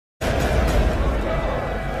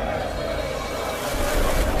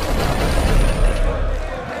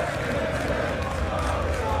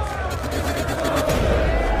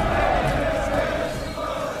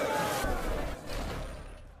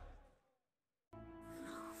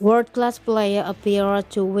World-class player appeared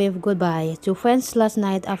to wave goodbye to fans last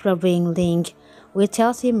night after being linked with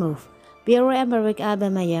Chelsea move. Pierre-Emerick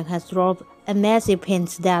Aubameyang has dropped a massive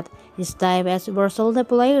hint that his time as Barcelona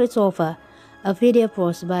player is over. A video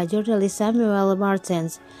post by journalist Samuel Marsden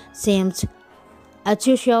seemed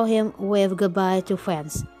to show him wave goodbye to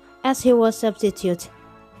fans, as he was substituted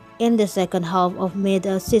in the second half of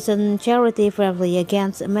mid-season charity friendly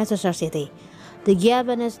against Manchester City. The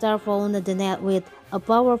Gabonese star found the net with a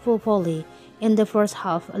powerful volley in the first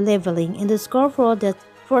half, leveling in the score for the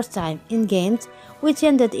first time in games, which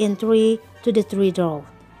ended in 3-3 draw.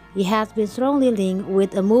 He has been strongly linked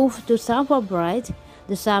with a move to Stamford Bridge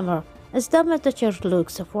this summer, as Thomas Tuchel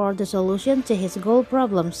looks for the solution to his goal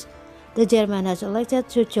problems. The German has elected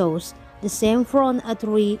to choose the same front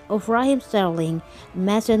three of Raheem Sterling,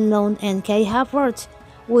 Mason Mount and Kai Havertz,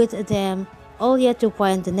 with them all yet to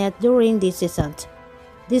find the net during this season.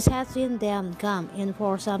 This has seen them come in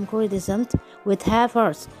for some criticism, with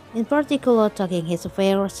Havertz in particular taking his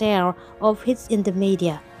fair share of hits in the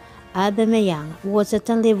media. Aubameyang was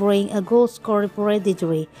certainly bring a goal scoring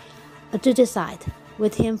prodigy to the side,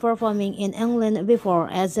 with him performing in England before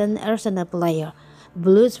as an Arsenal player.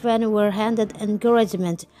 Blues fans were handed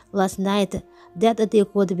encouragement last night that a deal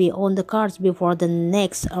could be on the cards before the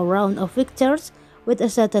next round of fixtures, with a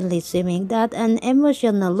certainly seeming that an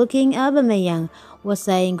emotional-looking Aubameyang was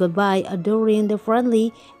saying goodbye during the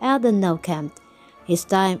friendly at the Nou Camp. His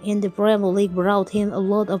time in the Premier League brought him a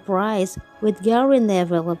lot of praise, with Gary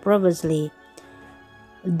Neville previously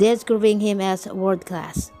describing him as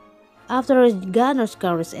world-class. After Gunner's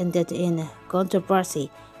career ended in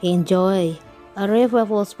controversy, he enjoyed a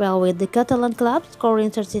revival spell with the Catalan club,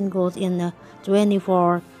 scoring 13 goals in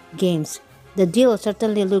 24 games. The deal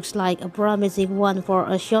certainly looks like a promising one for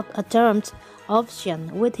a short-term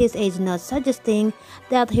option, with his age not suggesting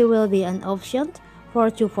that he will be an option for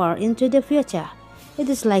too far into the future. It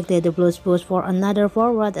is likely the Blues push for another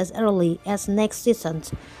forward as early as next season.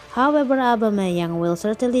 However, Aubameyang will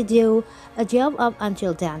certainly do a job up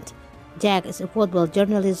until then. Jack is a football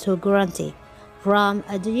journalist who guaranteed from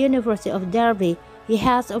the University of Derby he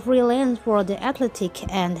has a freelance for The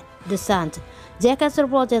Athletic and The Sun. Jack has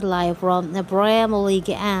reported live from the Premier League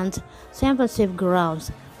and Championship grounds,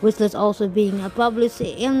 which is also being published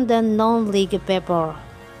in the non-league paper.